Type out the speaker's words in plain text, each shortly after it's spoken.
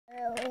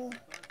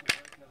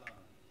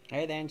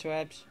Hey there,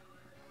 interwebs.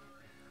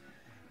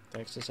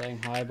 Dexter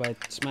saying hi by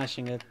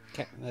smashing a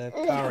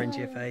car into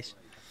your face.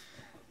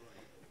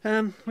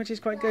 Which is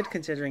quite good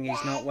considering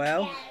he's not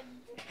well.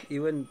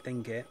 You wouldn't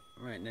think it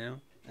right now.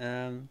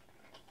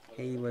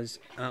 He was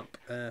up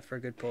for a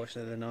good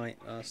portion of the night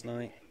last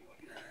night.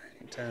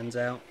 It turns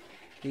out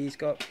he's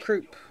got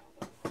croup,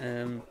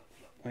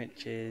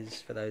 which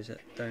is, for those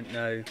that don't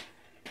know,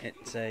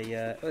 it's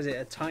a was it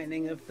a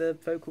tightening of the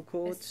vocal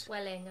cords? A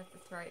swelling of the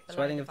throat.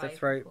 Swelling of the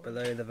throat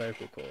below the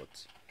vocal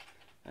cords.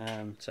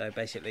 So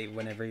basically,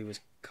 whenever he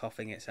was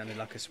coughing, it sounded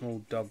like a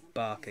small dog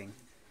barking,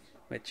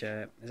 which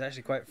is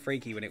actually quite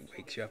freaky when it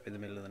wakes you up in the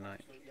middle of the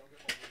night.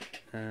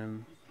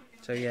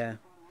 So yeah,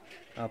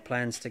 our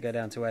plans to go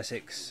down to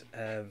Essex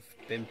have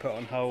been put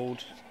on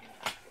hold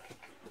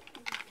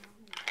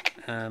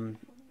to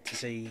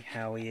see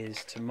how he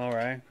is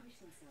tomorrow.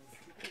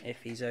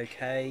 If he's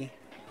okay,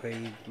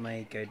 we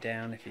may go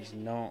down. If he's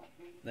not,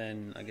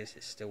 then I guess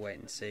it's still wait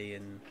and see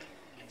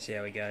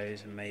how he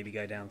goes, and maybe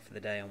go down for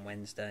the day on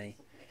Wednesday.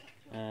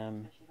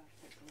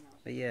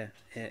 But yeah,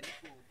 it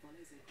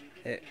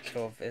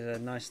sort of is a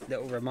nice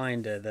little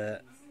reminder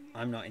that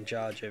I'm not in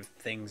charge of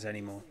things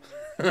anymore.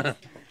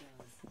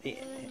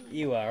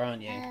 You are,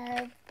 aren't you?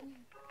 Yeah.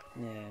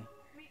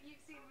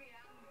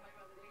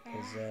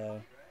 Because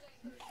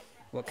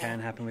what can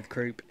happen with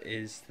croup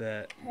is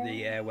that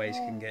the airways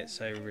can get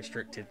so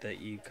restricted that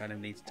you kind of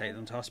need to take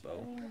them to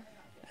hospital.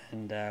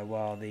 And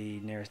while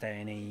the nearest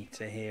A&E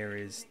to here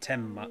is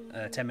 10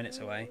 minutes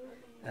away,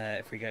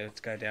 if we go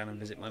down and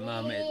visit my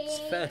mum, it's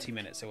 30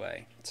 minutes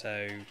away.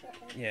 So,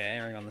 yeah,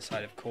 erring on the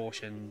side of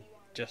caution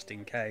just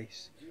in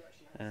case.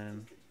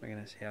 We're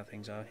going to see how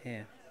things are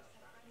here.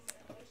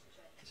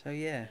 So,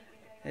 yeah,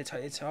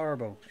 it's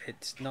horrible.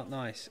 It's not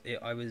nice.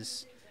 I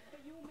was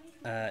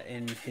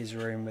in his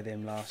room with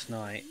him last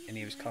night, and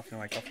he was coughing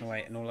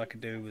away, and all I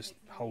could do was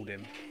hold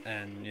him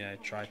and,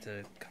 try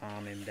to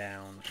calm him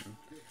down.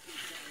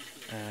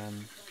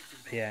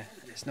 But yeah,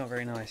 it's not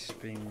very nice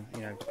being,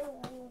 you're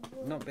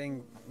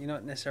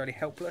not necessarily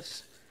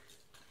helpless,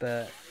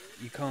 but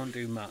you can't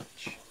do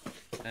much,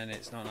 and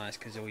it's not nice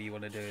because all you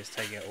want to do is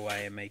take it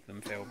away and make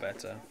them feel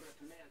better.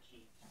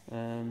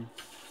 But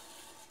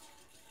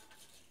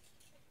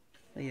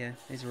yeah,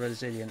 he's a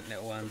resilient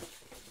little one.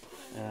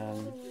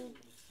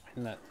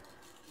 And look.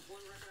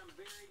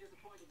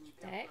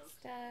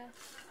 Dexter.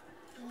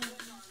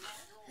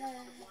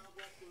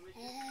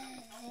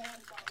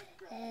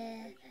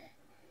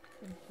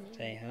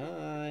 Say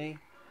hi.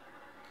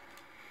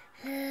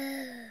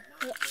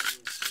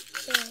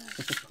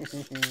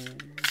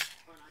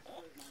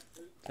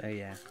 So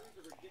yeah,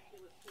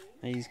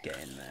 he's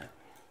getting there.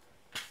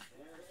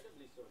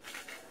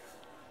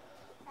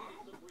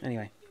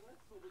 Anyway,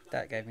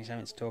 that gave me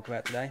something to talk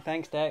about today.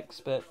 Thanks,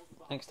 Dex, but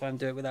next time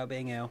do it without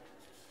being ill.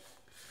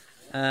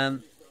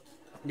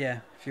 Yeah,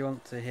 if you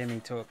want to hear me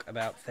talk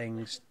about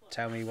things,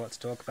 tell me what to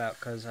talk about,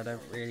 because I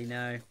don't really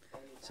know.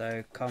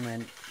 So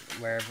comment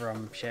wherever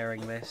I'm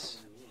sharing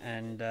this,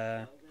 and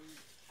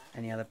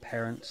any other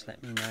parents,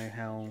 let me know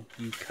how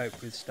you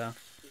cope with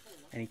stuff.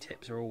 Any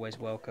tips are always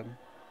welcome.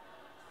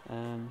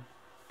 And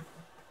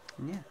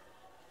yeah,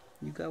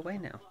 you go away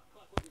now.